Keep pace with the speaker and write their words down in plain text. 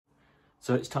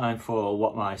So it's time for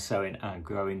what my sowing and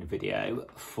growing video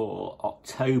for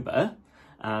October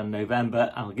and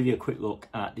November. I'll give you a quick look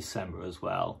at December as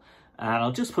well. And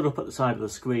I'll just put up at the side of the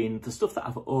screen the stuff that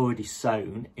I've already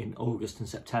sown in August and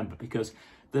September, because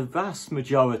the vast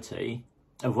majority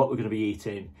of what we're going to be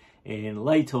eating in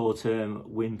late autumn,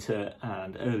 winter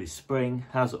and early spring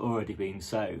has already been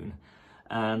sown.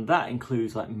 And that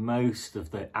includes like most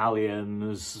of the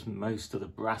alliums, most of the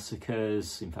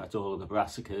brassicas, in fact all of the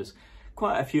brassicas,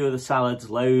 quite a few of the salads,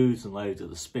 loads and loads of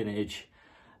the spinach,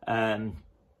 and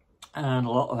a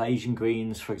lot of Asian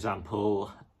greens, for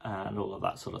example, and all of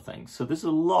that sort of thing. So there's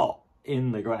a lot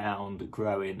in the ground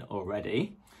growing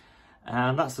already,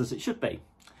 and that's as it should be.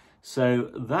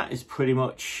 So that is pretty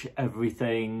much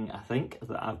everything I think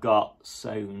that I've got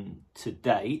sown to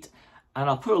date, and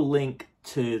I'll put a link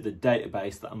to the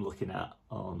database that I'm looking at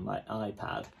on my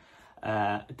iPad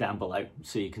down below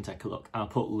so you can take a look. I'll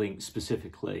put links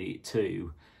specifically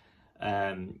to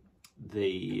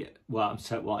what I'm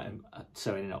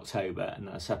sowing in October, and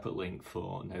then a separate link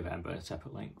for November and a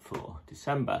separate link for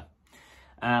December.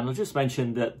 And I'll just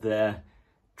mention that the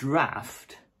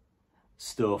draft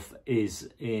stuff is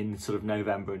in sort of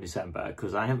November and December,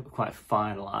 because I haven't quite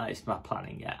finalised my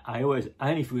planning yet. I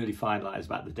only really finalise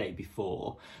about the day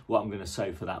before what I'm going to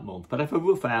sow for that month, but I have a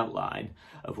rough outline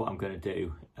of what I'm going to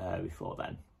do before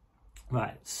then.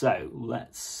 Right, so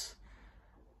let's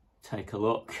take a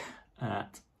look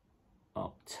at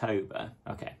October.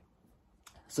 Okay,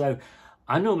 so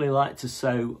I normally like to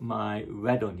sow my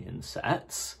red onion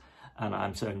sets, and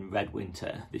I'm sowing red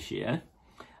winter this year.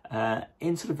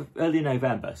 In sort of early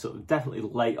November, sort of definitely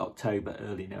late October,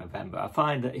 early November. I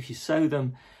find that if you sow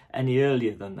them any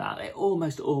earlier than that, they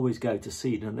almost always go to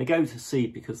seed, and they go to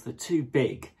seed because they're too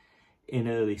big in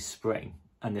early spring,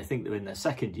 and they think they're in their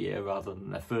second year rather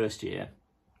than their first year,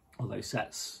 although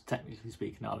sets, technically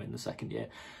speaking, are in the second year.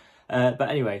 But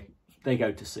anyway, they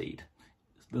go to seed.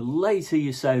 The later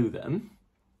you sow them,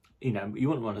 you know, you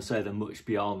wouldn't want to sow them much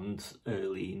beyond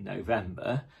early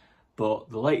November,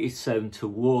 but the later you sow them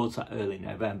towards that early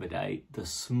November date, the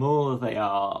smaller they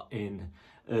are in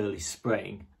early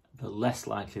spring, the less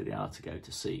likely they are to go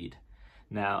to seed.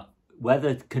 Now,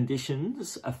 weather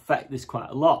conditions affect this quite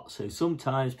a lot, so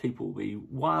sometimes people will be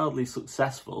wildly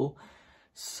successful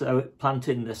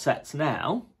planting the sets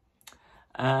now,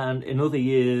 and in other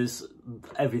years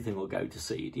everything will go to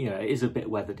seed. You know, it is a bit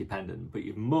weather dependent, but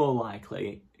you're more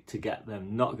likely to get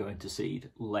them not going to seed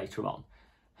later on.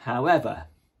 However,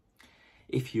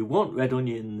 if you want red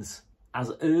onions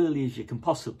as early as you can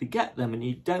possibly get them, and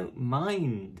you don't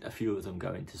mind a few of them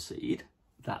going to seed,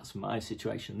 that's my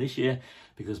situation this year,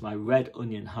 because my red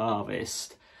onion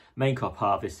harvest, main crop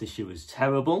harvest this year was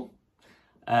terrible.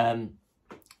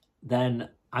 Then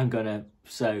I'm going to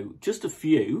sow just a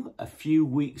few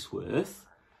weeks worth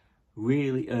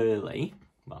really early,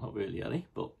 well, not really early,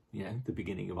 but you know, the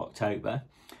beginning of October,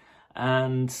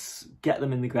 and get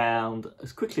them in the ground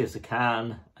as quickly as I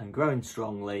can and growing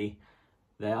strongly.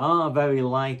 They are very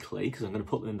likely, because I'm going to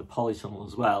put them in the polytunnel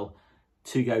as well,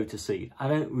 to go to seed. I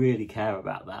don't really care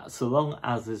about that. So long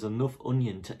as there's enough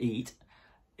onion to eat,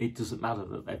 it doesn't matter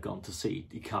that they've gone to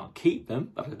seed. You can't keep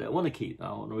them, but I don't want to keep them,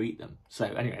 I want to eat them. So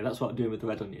anyway, that's what I'm doing with the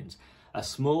red onions. A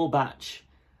small batch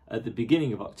at the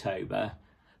beginning of October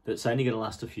that's only going to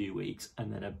last a few weeks,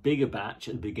 and then a bigger batch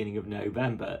at the beginning of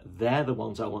November. They're the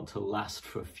ones I want to last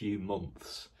for a few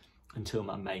months until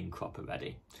my main crop are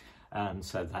ready. And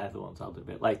so they're the ones I'll do a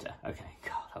bit later. Okay,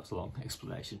 God, that was a long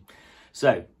explanation.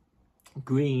 So,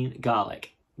 green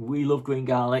garlic. We love green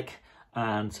garlic,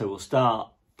 and so we'll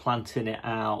start planting it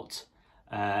out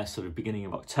sort of beginning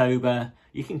of October.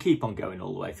 You can keep on going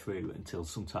all the way through until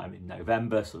sometime in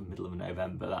November, sort of middle of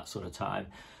November, that sort of time.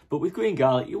 But with green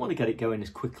garlic, you want to get it going as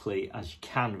quickly as you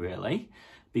can, really,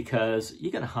 because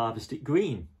you're going to harvest it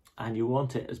green, and you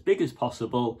want it as big as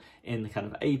possible in the kind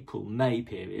of April, May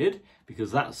period, because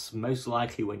that's most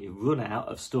likely when you run out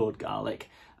of stored garlic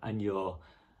and your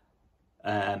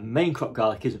main crop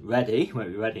garlic isn't ready. It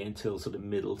won't be ready until sort of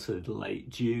middle to late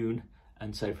June.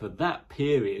 And so for that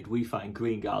period, we find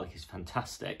green garlic is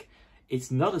fantastic.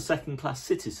 It's not a second-class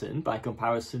citizen by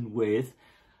comparison with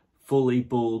fully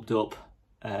bulbed up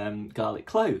garlic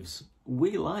cloves.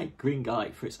 We like green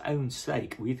garlic for its own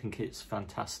sake. We think it's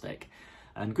fantastic.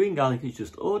 And green garlic is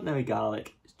just ordinary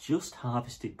garlic. It's just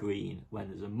harvested green when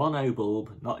there's a mono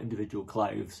bulb, not individual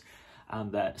cloves,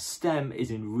 and the stem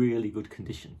is in really good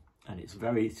condition. And it's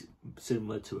very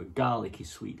similar to a garlicky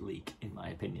sweet leek, in my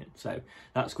opinion. So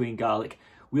that's green garlic.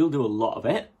 We'll do a lot of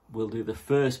it. We'll do the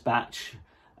first batch.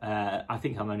 I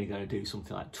think I'm only going to do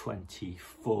something like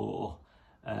 24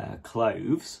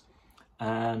 cloves.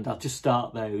 and I'll just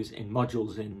start those in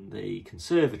modules in the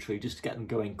conservatory just to get them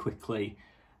going quickly.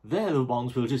 They're the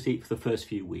ones we'll just eat for the first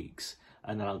few weeks,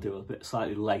 and then I'll do a bit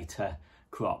slightly later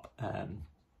crop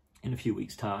in a few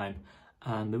weeks' time.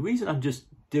 And the reason I'm just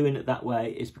doing it that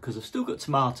way is because I've still got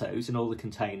tomatoes in all the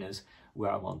containers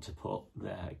where I want to put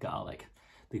the garlic,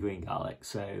 the green garlic.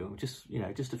 So just, you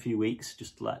know, just a few weeks,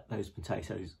 just let those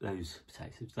tomatoes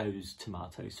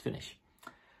finish.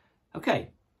 Okay.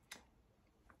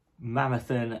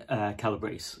 Marathon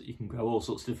calabrese. You can grow all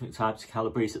sorts of different types of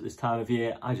calabrese at this time of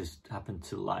year. I just happen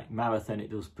to like marathon. It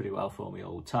does pretty well for me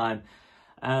all the time.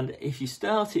 And if you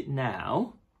start it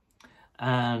now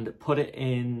and put it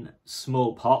in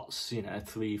small pots, you know,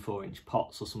 3-4 inch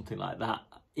pots or something like that,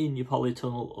 in your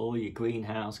polytunnel or your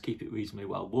greenhouse, keep it reasonably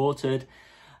well watered,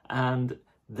 and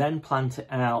then plant it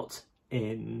out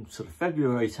in sort of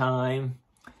February time,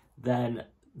 then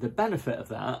the benefit of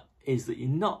that is that you're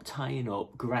not tying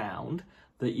up ground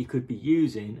that you could be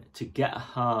using to get a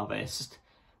harvest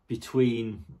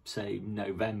between, say,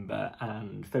 November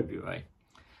and February.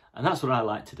 And that's what I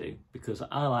like to do, because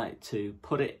I like to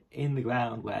put it in the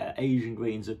ground where Asian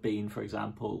greens have been, for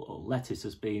example, or lettuce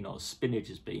has been, or spinach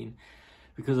has been,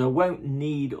 because I won't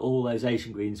need all those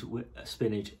Asian greens,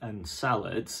 spinach and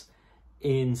salads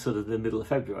in sort of the middle of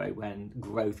February when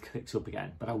growth picks up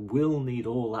again. But I will need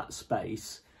all that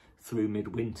space through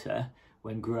midwinter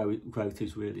when growth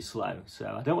is really slow.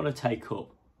 So I don't want to take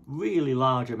up really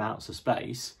large amounts of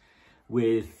space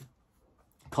with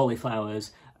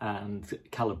cauliflowers and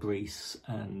calabrese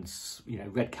and, you know,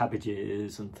 red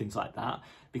cabbages and things like that,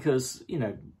 because, you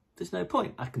know, there's no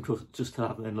point. I can just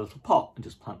have them in a little pot and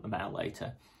just plant them out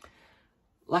later.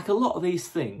 Like a lot of these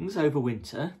things over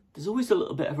winter, there's always a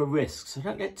little bit of a risk, so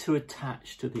don't get too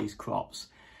attached to these crops.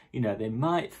 You know, they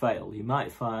might fail. You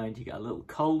might find you get a little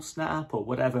cold snap or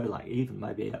whatever, like even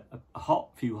maybe a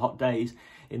few hot days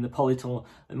in the polytunnel.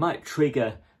 It might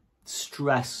trigger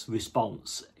stress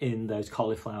response in those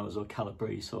cauliflowers or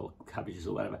calabrese or cabbages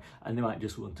or whatever, and they might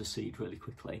just want to seed really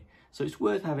quickly. So it's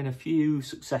worth having a few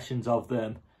successions of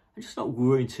them and just not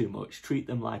worrying too much. Treat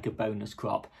them like a bonus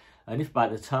crop. And if by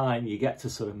the time you get to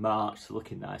sort of March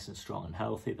looking nice and strong and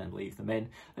healthy, then leave them in.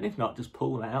 And if not, just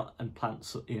pull them out and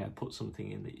plant, you know, put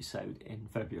something in that you sowed in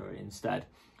February instead.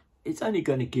 It's only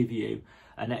going to give you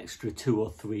an extra 2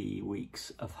 or 3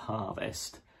 weeks of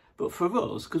harvest. But for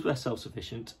us, because we're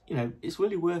self-sufficient, you know, it's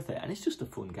really worth it. And it's just a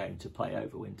fun game to play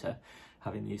over winter,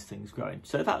 having these things growing.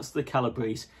 So that's the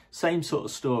calabrese. Same sort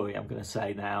of story, I'm going to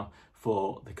say now,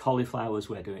 for the cauliflowers.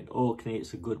 We're doing Orkney.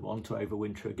 It's a good one to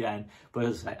overwinter again. But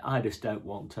as I say, I just don't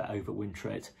want to overwinter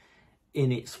it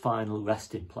in its final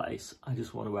resting place. I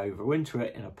just want to overwinter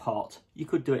it in a pot. You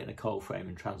could do it in a cold frame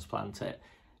and transplant it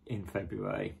in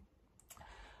February.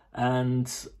 And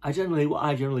what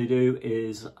I generally do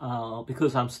is,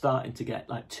 because I'm starting to get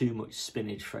like too much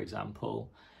spinach, for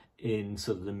example, in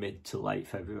sort of the mid to late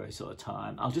February sort of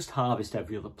time, I'll just harvest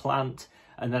every other plant,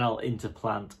 and then I'll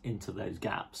interplant into those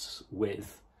gaps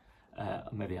with,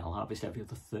 maybe I'll harvest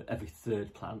every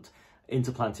third plant,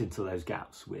 interplant into those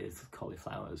gaps with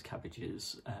cauliflowers,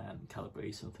 cabbages,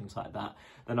 calabrese and things like that.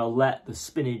 Then I'll let the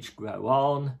spinach grow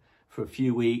on for a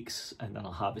few weeks, and then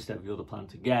I'll harvest every other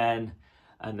plant again.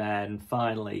 And then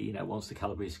finally, you know, once the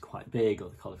calabrese is quite big or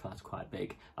the cauliflower is quite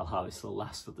big, I'll harvest the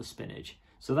last of the spinach.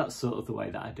 So that's sort of the way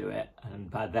that I do it.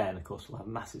 And by then, of course, we'll have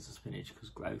masses of spinach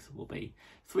because growth will be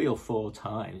 3 or 4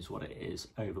 times what it is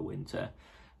over winter.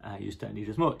 You just don't need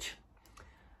as much.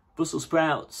 Brussels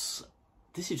sprouts.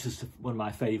 This is just one of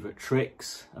my favourite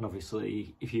tricks. And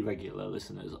obviously, if you're regular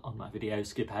listeners on my videos,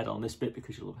 skip ahead on this bit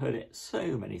because you'll have heard it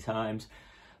so many times.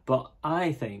 But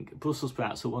I think Brussels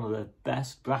sprouts are one of the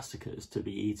best brassicas to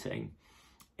be eating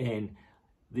in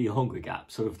the hungry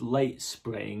gap, sort of late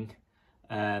spring,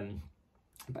 probably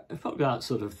about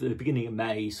sort of the beginning of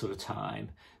May sort of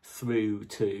time through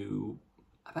to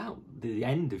about the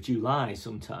end of July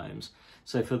sometimes.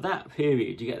 So for that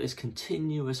period, you get this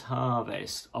continuous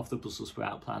harvest of the Brussels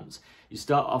sprout plants. You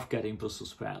start off getting Brussels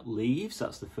sprout leaves.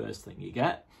 That's the first thing you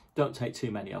get. Don't take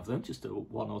too many of them, just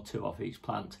 1 or 2 off each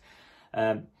plant.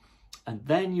 And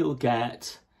then you'll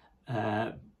get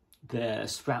the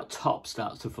sprout top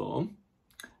starts to form,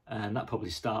 and that probably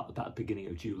start about the beginning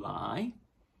of July.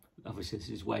 Obviously this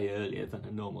is way earlier than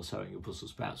a normal sowing of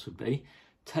Brussels sprouts would be.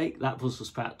 Take that Brussels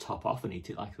sprout top off and eat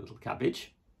it like a little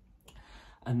cabbage.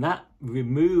 And that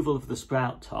removal of the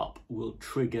sprout top will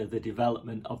trigger the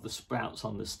development of the sprouts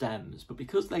on the stems. But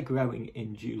because they're growing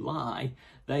in July,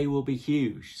 they will be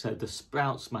huge. So the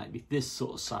sprouts might be this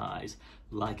sort of size,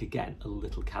 like again, a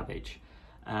little cabbage.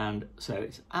 And so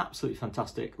it's absolutely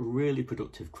fantastic, really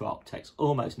productive crop, takes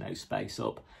almost no space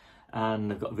up.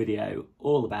 and I've got a video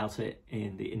all about it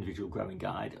in the individual growing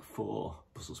guide for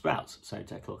Brussels sprouts, so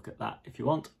take a look at that if you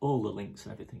want. All the links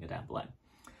and everything are down below.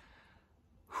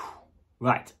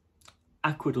 Right,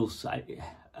 acqua dulce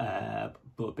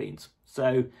broad beans.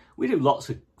 So we do lots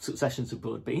of successions of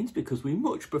broad beans because we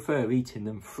much prefer eating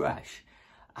them fresh.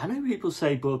 I know people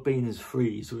say broad beans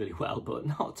freeze really well, but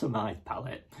not to my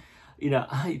palate. You know,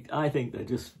 I think they're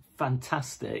just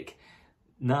fantastic,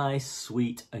 nice,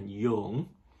 sweet and young,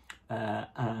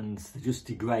 and they just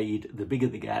degrade the bigger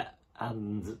they get,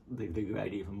 and they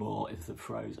degrade even more if they're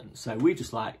frozen. So we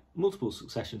just like multiple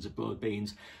successions of broad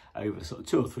beans over sort of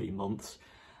 2 or 3 months.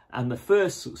 And the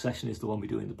first succession is the one we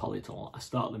do in the polytunnel. I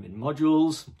start them in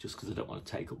modules just because I don't want to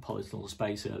take up polytunnel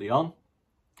space early on.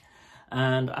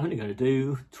 And I'm only going to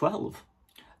do 12.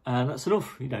 And that's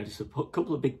enough, you know, just a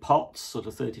couple of big pots, sort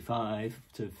of 35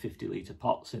 to 50 litre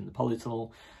pots in the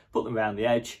polytunnel, put them around the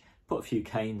edge, put a few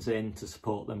canes in to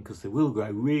support them because they will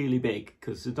grow really big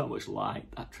because there's not much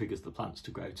light that triggers the plants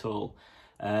to grow tall.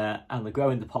 And they grow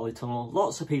in the polytunnel.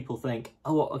 Lots of people think,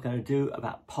 oh, what we're going to do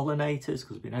about pollinators,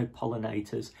 because we know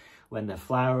pollinators when they're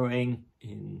flowering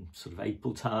in sort of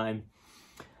April time.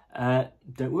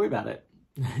 Don't worry about it.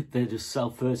 They're just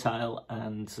self-fertile,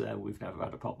 and we've never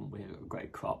had a problem. We have a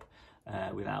great crop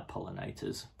without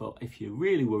pollinators. But if you're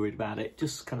really worried about it,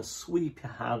 just kind of sweep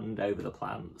your hand over the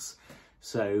plants.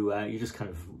 So you're just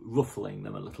kind of ruffling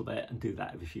them a little bit, and do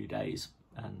that every few days.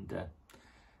 And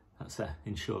that's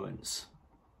insurance.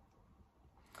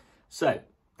 So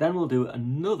then we'll do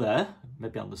another,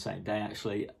 maybe on the same day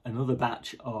actually, another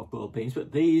batch of broad beans,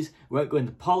 but these won't go in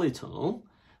the polytunnel.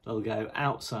 They'll go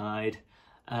outside,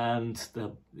 and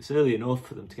it's early enough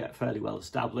for them to get fairly well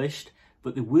established,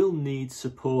 but they will need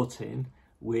supporting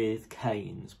with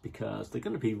canes because they're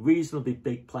going to be reasonably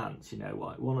big plants, you know,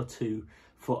 like 1 or 2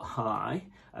 foot high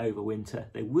over winter.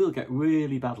 They will get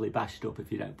really badly bashed up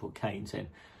if you don't put canes in.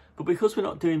 But because we're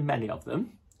not doing many of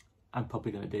them, I'm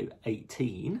probably going to do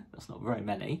 18, that's not very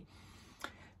many.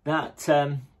 That's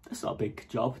not a big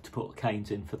job to put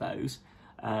canes in for those.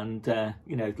 And,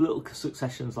 you know, little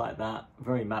successions like that,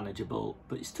 very manageable,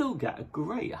 but you still get a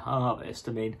great harvest.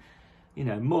 I mean, you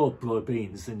know, more broad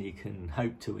beans than you can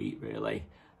hope to eat, really,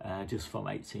 just from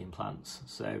 18 plants.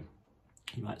 So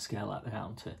you might scale that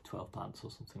down to 12 plants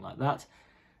or something like that.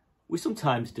 We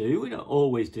sometimes do, we don't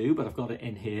always do, but I've got it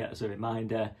in here as a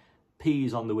reminder,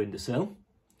 peas on the windowsill.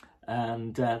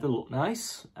 And they look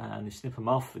nice, and you snip them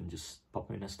off and just pop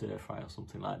them in a stir fry or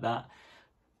something like that.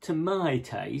 To my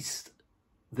taste,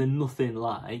 they're nothing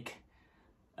like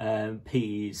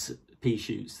pea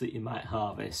shoots that you might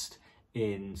harvest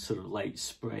in sort of late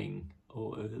spring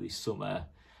or early summer,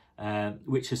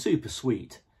 which are super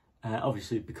sweet.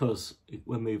 Obviously, because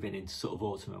we're moving into sort of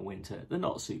autumn and winter, they're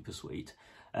not super sweet,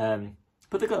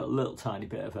 but they've got a little tiny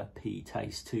bit of a pea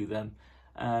taste to them.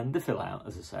 And they fill out,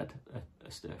 as I said,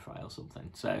 a stir fry or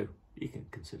something. So you can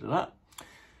consider that.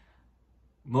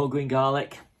 More green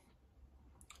garlic.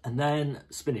 And then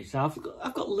spinach. Now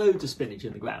I've got loads of spinach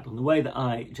in the ground. And the way that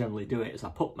I generally do it is I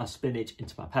put my spinach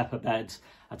into my pepper beds.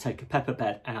 I take a pepper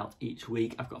bed out each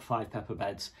week. I've got 5 pepper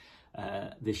beds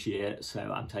this year.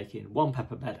 So I'm taking 1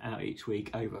 pepper bed out each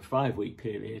week over a 5-week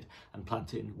period and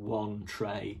planting 1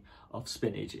 tray of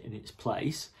spinach in its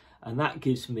place. And that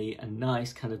gives me a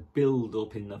nice kind of build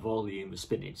up in the volume of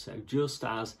spinach. So just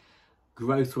as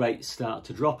growth rates start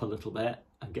to drop a little bit,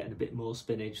 I'm getting a bit more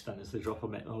spinach. Then as they drop a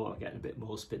bit more, I'm getting a bit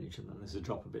more spinach. And then as they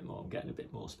drop a bit more, I'm getting a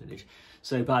bit more spinach.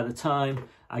 So by the time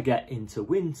I get into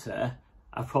winter,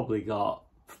 I've probably got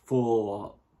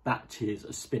 4 batches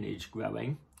of spinach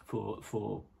growing,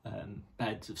 4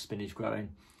 beds of spinach growing.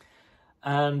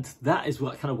 And that is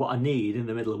what I need in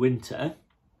the middle of winter.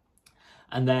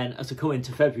 And then as I come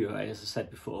into February, as I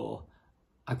said before,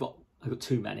 I've got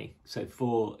too many. So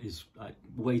 4 is like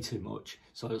way too much.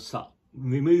 So I'll start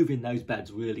removing those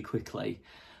beds really quickly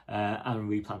and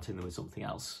replanting them with something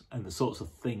else. And the sorts of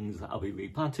things that I'll be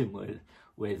replanting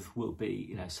with will be,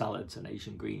 you know, salads and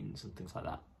Asian greens and things like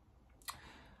that.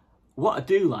 What I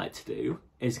do like to do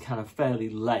is kind of fairly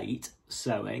late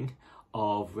sowing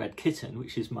of red kitten,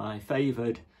 which is my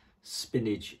favoured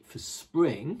spinach for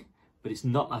spring, but it's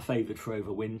not my favourite for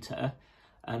over winter.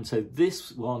 And so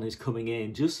this one is coming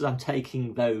in just as I'm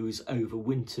taking those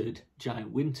overwintered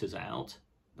giant winters out.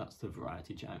 That's the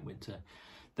variety giant winter.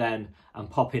 Then I'm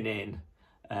popping in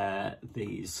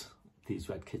these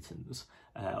red kittens,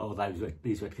 or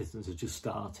these red kittens are just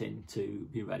starting to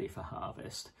be ready for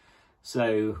harvest.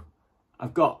 So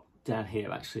I've got down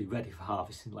here actually ready for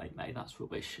harvest in late May. That's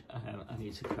rubbish. I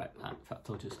need to correct that. In fact,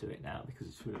 I'll just do it now because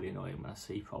it's really annoying when I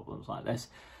see problems like this.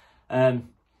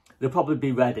 They'll probably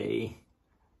be ready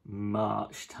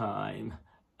March time,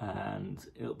 and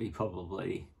it'll be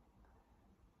probably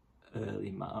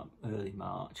early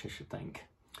March, I should think.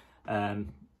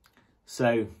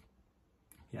 So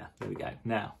yeah, there we go.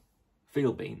 Now,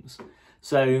 field beans.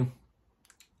 So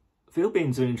field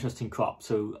beans are an interesting crop.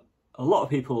 So a lot of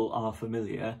people are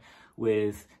familiar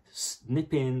with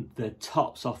snipping the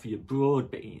tops off your broad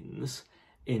beans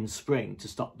in spring to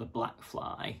stop the black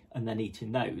fly, and then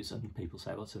eating those. And people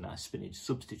say, well, it's a nice spinach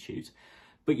substitute.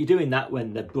 But you're doing that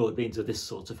when the broad beans are this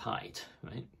sort of height,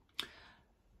 right?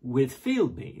 With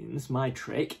field beans, my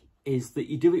trick is that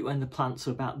you do it when the plants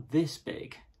are about this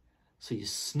big. So you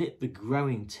snip the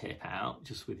growing tip out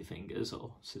just with your fingers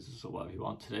or scissors or whatever you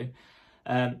want to do.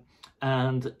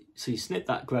 And so you snip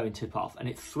that growing tip off, and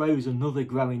it throws another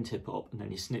growing tip up, and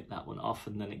then you snip that one off,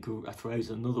 and then it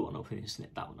throws another one up, and you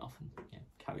snip that one off, and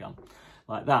carry on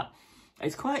like that.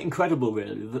 It's quite incredible,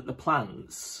 really, that the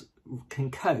plants can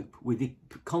cope with you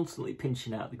constantly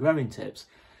pinching out the growing tips.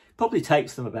 It probably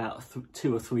takes them about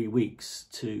 2 or 3 weeks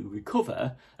to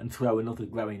recover and throw another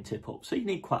growing tip up. So you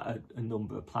need quite a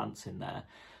number of plants in there.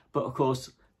 But of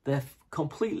course, they're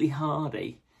completely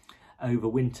hardy over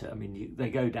winter. I mean, they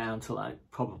go down to like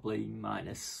probably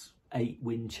 -8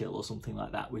 wind chill or something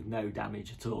like that with no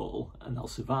damage at all, and they'll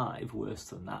survive worse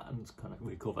than that and kind of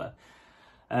recover.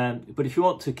 But if you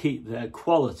want to keep their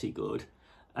quality good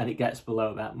and it gets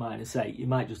below about -8, you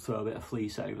might just throw a bit of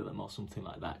fleece over them or something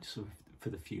like that, just for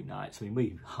the few nights. I mean,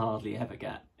 we hardly ever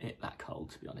get it that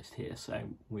cold, to be honest, here, so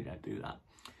we don't do that.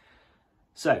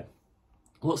 So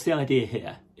what's the idea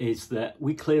here is that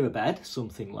we clear a bed,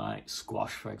 something like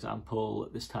squash, for example,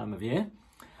 at this time of year.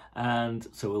 And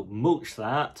so we'll mulch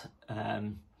that.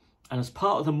 And as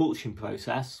part of the mulching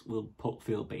process, we'll put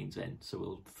field beans in.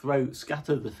 So we'll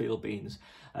scatter the field beans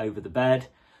over the bed,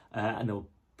 and then we'll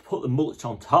put the mulch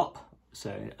on top.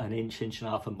 So an inch and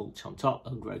a half of mulch on top.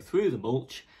 They'll grow through the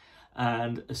mulch.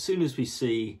 And as soon as we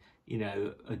see, you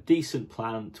know, a decent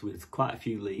plant with quite a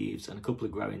few leaves and a couple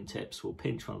of growing tips, we'll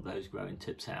pinch one of those growing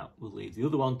tips out. We'll leave the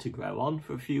other one to grow on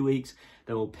for a few weeks,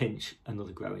 then we'll pinch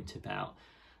another growing tip out.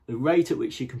 The rate at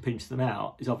which you can pinch them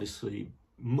out is obviously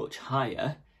much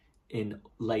higher in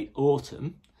late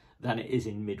autumn than it is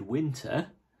in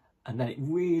midwinter, and then it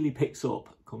really picks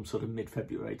up come sort of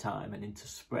mid-February time and into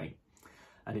spring.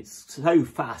 And it's so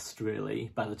fast,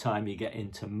 really, by the time you get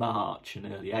into March and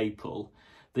early April,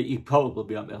 that you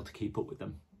probably won't be able to keep up with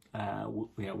them.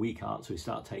 We can't, so we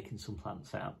start taking some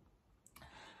plants out.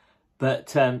 But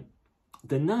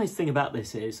the nice thing about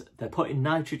this is they're putting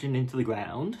nitrogen into the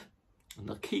ground, and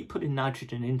they'll keep putting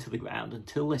nitrogen into the ground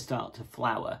until they start to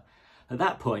flower. At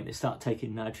that point, they start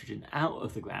taking nitrogen out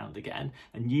of the ground again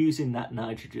and using that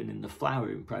nitrogen in the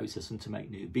flowering process and to make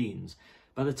new beans.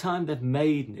 By the time they've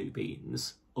made new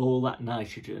beans, all that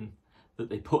nitrogen that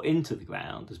they put into the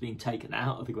ground has been taken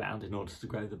out of the ground in order to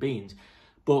grow the beans.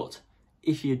 But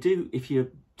if you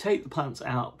take the plants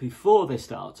out before they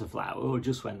start to flower, or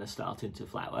just when they're starting to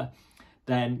flower,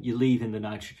 then you're leaving the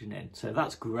nitrogen in. So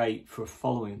that's great for a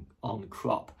following on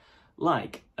crop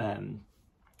like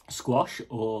squash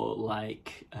or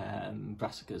like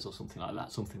brassicas or something like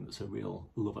that, something that's a real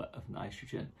lover of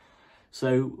nitrogen.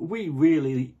 So we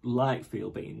really like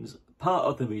field beans. Part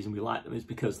of the reason we like them is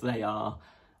because they are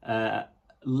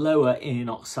lower in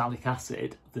oxalic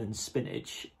acid than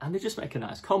spinach, and they just make a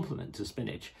nice complement to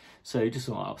spinach. So you just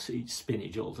want to eat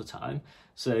spinach all the time.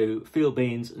 So field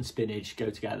beans and spinach go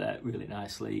together really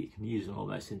nicely. You can use them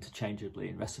almost interchangeably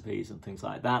in recipes and things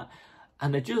like that.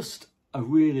 And they're just a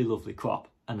really lovely crop.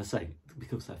 And I say,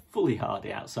 because they're fully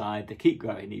hardy outside, they keep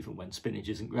growing even when spinach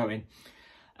isn't growing.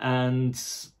 And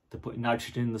they're putting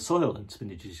nitrogen in the soil, and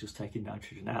spinach is just taking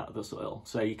nitrogen out of the soil.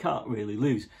 So you can't really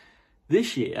lose.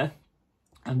 This year,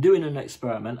 I'm doing an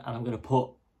experiment, and I'm going to put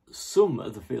some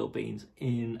of the field beans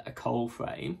in a cold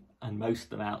frame and most of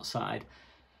them outside.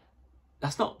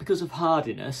 That's not because of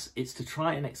hardiness, it's to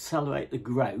try and accelerate the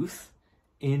growth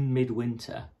in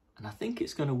midwinter. And I think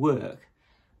it's going to work,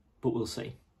 but we'll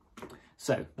see.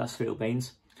 So that's field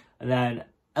beans. And then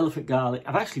elephant garlic.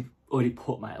 I've actually already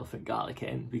put my elephant garlic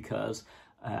in because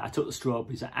I took the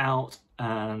strawberries out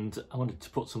and I wanted to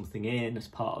put something in as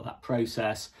part of that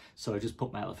process. So I just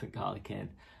put my elephant garlic in,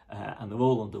 and they're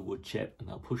all under wood chip, and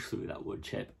they'll push through that wood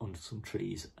chip under some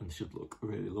trees and they should look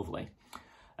really lovely.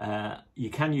 You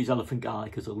can use elephant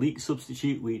garlic as a leek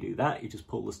substitute. We do that. You just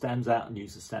pull the stems out and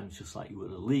use the stems just like you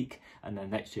would a leek, and then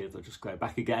next year they'll just grow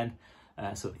back again.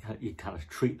 So you kind of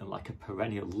treat them like a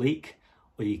perennial leek,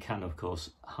 or you can, of course,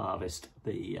 harvest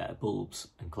the bulbs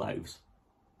and cloves.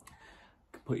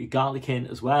 Put your garlic in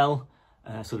as well,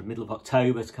 sort of middle of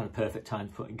October. It's kind of perfect time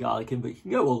for putting garlic in, but you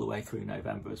can go all the way through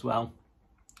November as well.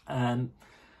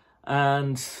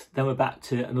 And then we're back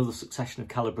to another succession of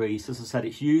calabrese. As I said,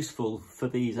 it's useful for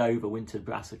these overwintered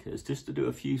brassicas just to do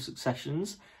a few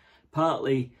successions,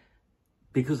 partly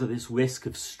because of this risk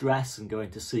of stress and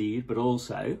going to seed, but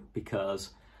also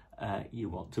because you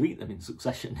want to eat them in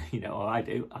succession, you know, or I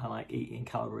do. I like eating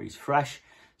calabrese fresh.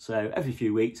 So every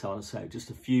few weeks I want to sow just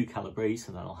a few calabrese,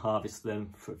 and then I'll harvest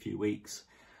them for a few weeks,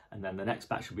 and then the next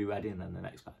batch will be ready, and then the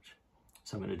next batch.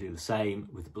 So I'm going to do the same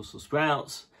with the Brussels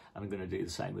sprouts, and I'm going to do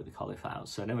the same with the cauliflower.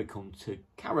 So now we come to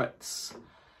carrots.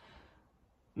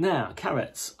 Now,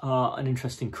 carrots are an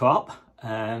interesting crop.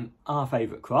 Our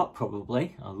favourite crop,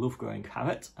 probably. I love growing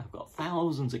carrots. I've got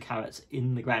thousands of carrots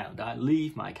in the ground. I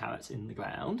leave my carrots in the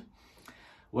ground.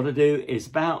 What I do is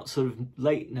about sort of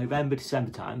late November,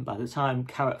 December time, by the time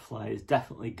carrot fly is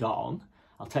definitely gone,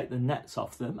 I'll take the nets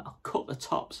off them, I'll cut the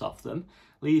tops off them,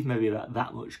 leave maybe about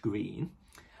that much green,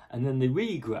 and then they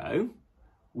regrow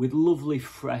with lovely,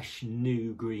 fresh,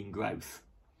 new green growth.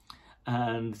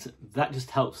 And that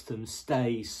just helps them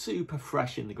stay super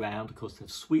fresh in the ground because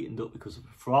they've sweetened up because of the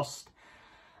frost.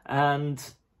 And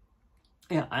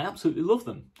yeah, I absolutely love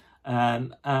them.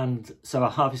 And so I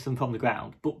harvest them from the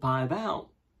ground, but by about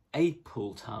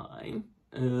April time,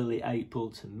 early April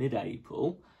to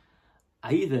mid-April,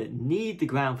 I either need the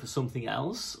ground for something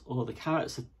else or the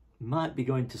carrots might be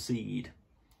going to seed.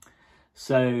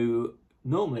 So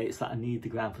normally it's that I need the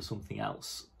ground for something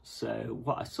else. So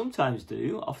what I sometimes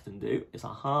do, often do, is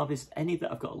I harvest any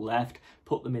that I've got left,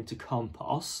 put them into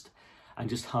compost and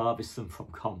just harvest them from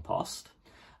compost.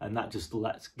 And that just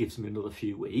gives me another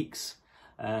few weeks.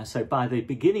 So by the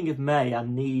beginning of May, I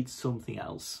need something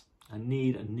else. I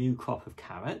need a new crop of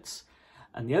carrots.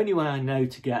 And the only way I know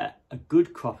to get a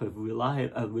good crop of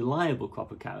a reliable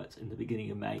crop of carrots in the beginning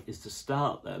of May is to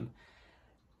start them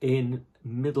in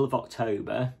middle of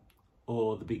October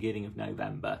or the beginning of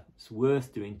November. It's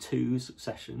worth doing 2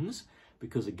 successions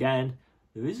because, again,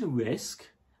 there is a risk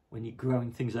when you're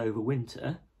growing things over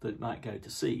winter that it might go to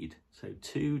seed. So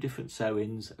 2 different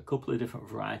sowings, a couple of different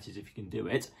varieties if you can do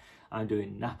it. I'm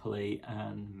doing Napoli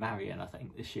and Marion, I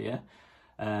think, this year.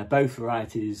 Both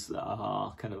varieties that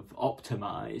are kind of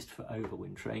optimised for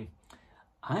overwintering.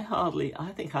 I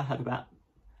think I had about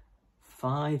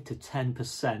 5 to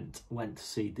 10% went to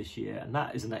seed this year, and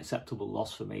that is an acceptable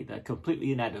loss for me. They're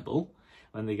completely inedible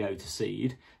when they go to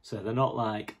seed, so they're not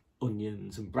like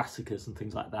onions and brassicas and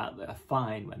things like that that are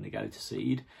fine when they go to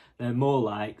seed. They're more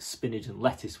like spinach and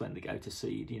lettuce when they go to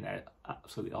seed, you know,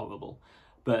 absolutely horrible.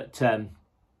 But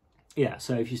yeah,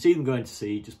 so if you see them going to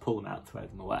seed, just pull them out and throw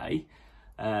them away.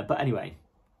 But anyway,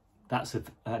 that's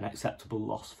an acceptable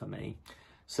loss for me.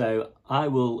 So I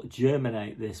will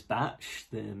germinate this batch,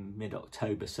 the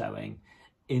mid-October sowing,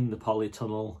 in the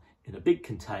polytunnel in a big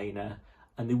container,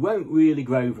 and they won't really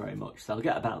grow very much. They'll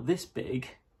get about this big,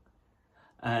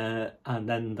 and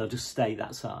then they'll just stay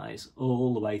that size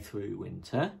all the way through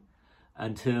winter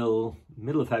until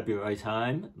middle of February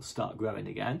time. They'll start growing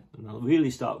again, and they'll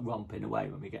really start romping away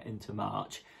when we get into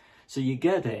March. So you're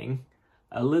getting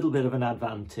a little bit of an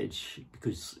advantage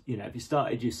because, you know, if you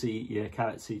started your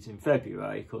carrot seeds in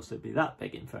February, of course they'd be that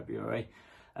big in February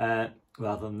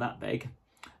rather than that big,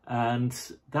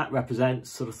 and that represents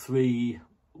sort of 3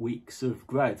 weeks of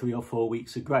growth, 3 or 4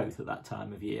 weeks of growth at that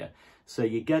time of year. So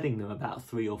you're getting them about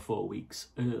 3 or 4 weeks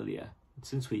earlier. And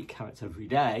since we eat carrots every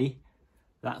day,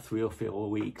 that 3 or 4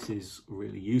 weeks is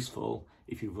really useful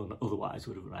if you otherwise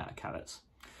would have run out of carrots.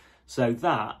 So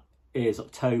that is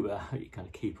October. You kind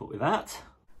of keep up with that.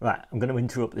 Right, I'm going to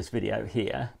interrupt this video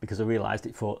here because I realised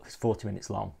it's 40 minutes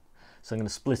long. So I'm going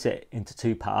to split it into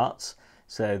 2 parts.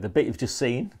 So the bit you've just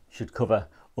seen should cover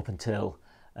up until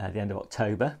the end of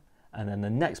October. And then the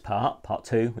next part, part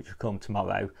 2, which will come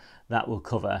tomorrow, that will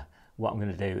cover what I'm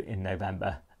going to do in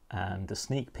November and a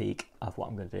sneak peek of what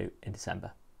I'm going to do in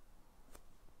December.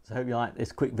 So I hope you like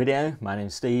this quick video. My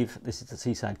name's Steve. This is the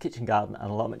Seaside Kitchen Garden and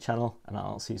Allotment channel, and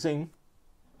I'll see you soon.